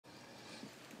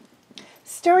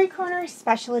Story Corner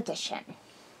Special Edition,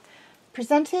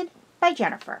 presented by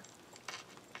Jennifer.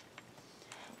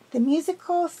 The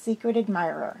Musical Secret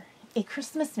Admirer, a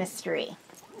Christmas Mystery.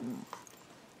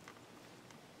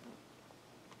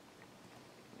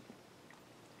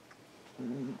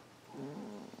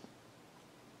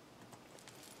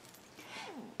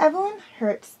 Evelyn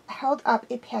Hertz held up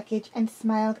a package and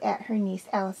smiled at her niece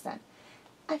Allison.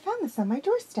 "I found this on my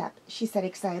doorstep," she said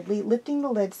excitedly, lifting the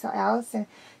lid so Allison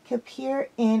could peer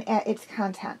in at its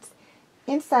contents.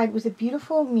 Inside was a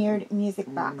beautiful mirrored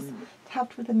music box,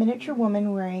 topped with a miniature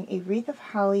woman wearing a wreath of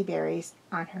holly berries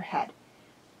on her head.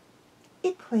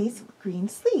 "It plays with green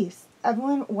sleeves."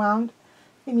 Evelyn wound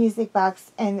the music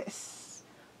box and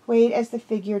swayed as the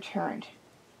figure turned.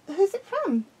 "Who's it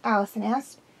from?" Allison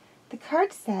asked. "The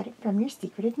card said, 'From your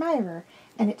secret admirer,'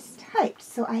 and it's typed,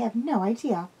 so I have no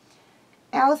idea."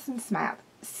 Allison smiled.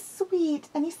 "Sweet.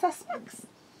 Any suspects?"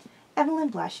 Evelyn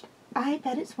blushed. "I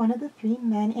bet it's one of the 3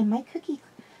 men in my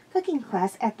cooking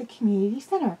class at the community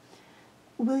center.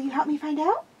 Will you help me find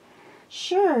out?"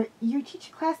 "Sure. You teach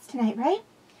a class tonight, right?"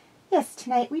 "Yes,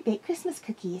 tonight we bake Christmas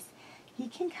cookies. You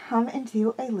can come and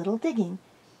do a little digging."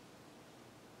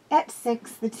 At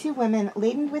 6, the 2 women,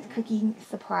 laden with cooking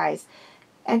supplies,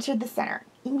 entered the center.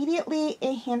 Immediately,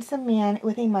 a handsome man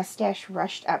with a mustache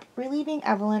rushed up, relieving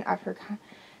Evelyn of her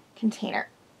container.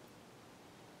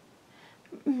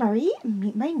 "Murray,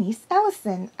 meet my niece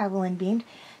Allison," Evelyn beamed.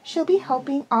 "She'll be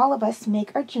helping all of us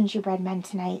make our gingerbread men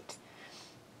tonight."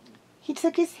 He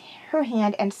took her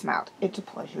hand and smiled. "It's a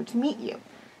pleasure to meet you."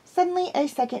 Suddenly, a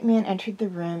second man entered the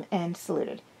room and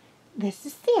saluted. "This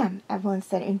is Sam," Evelyn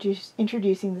said,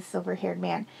 introducing the silver-haired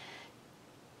man.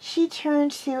 She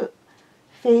turned to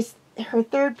face her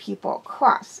third pupil,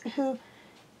 Klaus, who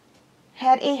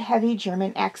had a heavy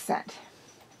German accent.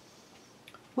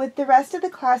 With the rest of the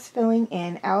class filling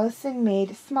in, Allison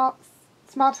made small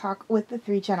talk with the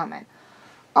 3 gentlemen.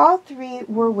 All 3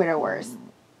 were widowers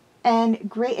and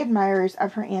great admirers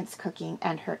of her aunt's cooking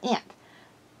and her aunt.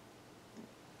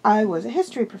 "I was a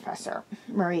history professor,"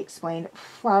 Murray explained,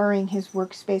 flouring his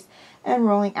workspace and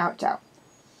rolling out dough.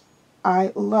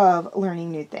 "I love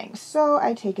learning new things, so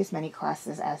I take as many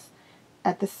classes as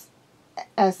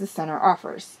the center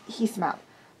offers." He smiled.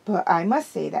 "But I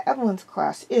must say that Evelyn's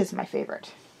class is my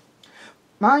favorite."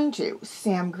 "Mine too,"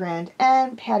 Sam grinned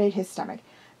and patted his stomach.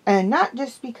 "And not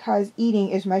just because eating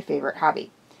is my favorite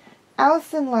hobby."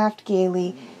 Allison laughed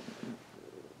gaily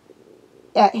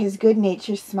at his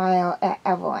good-natured smile at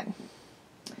Evelyn.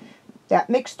 "That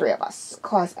makes 3 of us,"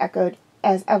 Klaus echoed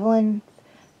as Evelyn's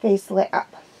face lit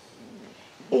up.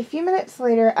 A few minutes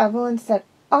later, Evelyn said,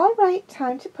 "All right,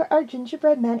 time to put our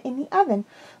gingerbread men in the oven.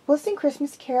 We'll sing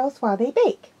Christmas carols while they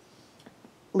bake."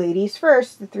 "Ladies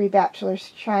first," the 3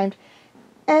 bachelors chimed,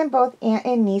 and both aunt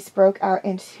and niece broke out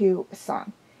into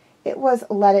song. It was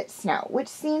 "Let It Snow," which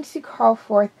seemed to call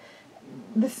forth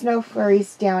the snow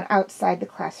flurries down outside the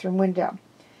classroom window.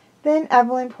 Then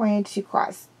Evelyn pointed to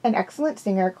Klaus. An excellent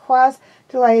singer, Klaus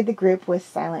delighted the group with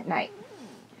Silent Night.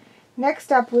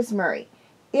 Next up was Murray.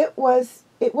 It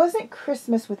isn't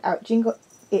Christmas without jingle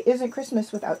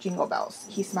bells,"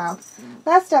 he smiled.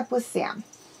 Last up was Sam.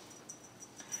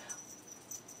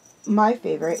 "My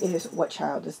favorite is What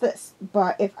Child Is This?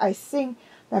 But if I sing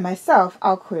by myself,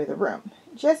 I'll clear the room."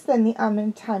 Just then the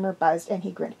oven timer buzzed and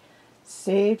he grinned.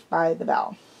 "Saved by the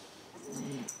bell."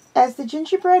 As the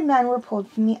gingerbread men were pulled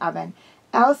from the oven,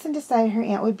 Allison decided her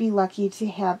aunt would be lucky to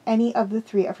have any of the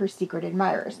 3 of her secret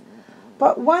admirers.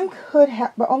 But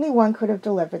only one could have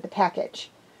delivered the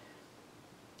package.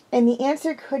 And the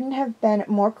answer couldn't have been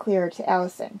more clear to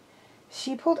Allison.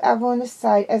 She pulled Evelyn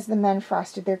aside as the men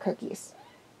frosted their cookies.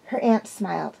 Her aunt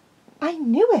smiled. "I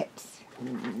knew it."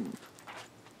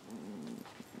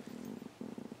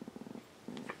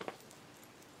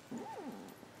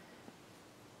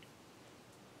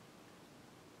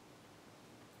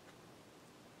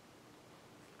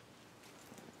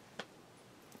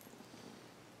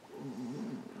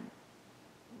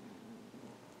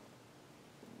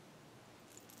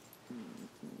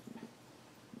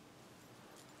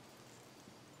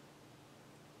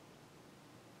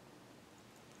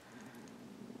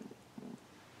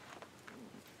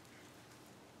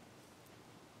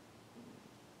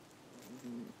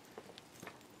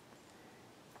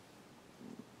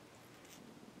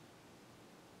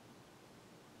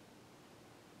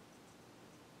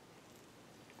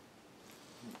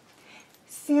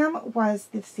 Sam was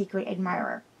the secret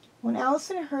admirer. When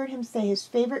Allison heard him say his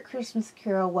favorite Christmas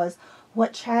carol was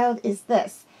 "What Child Is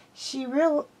This?" she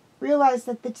realized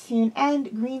that the tune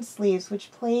and green sleeves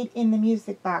which played in the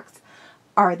music box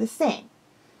are the same.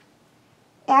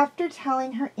 After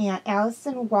telling her aunt,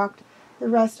 Allison walked the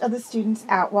rest of the students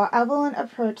out while Evelyn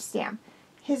approached Sam.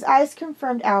 His eyes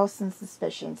confirmed Allison's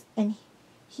suspicions, and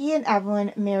he and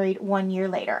Evelyn married 1 year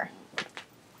later.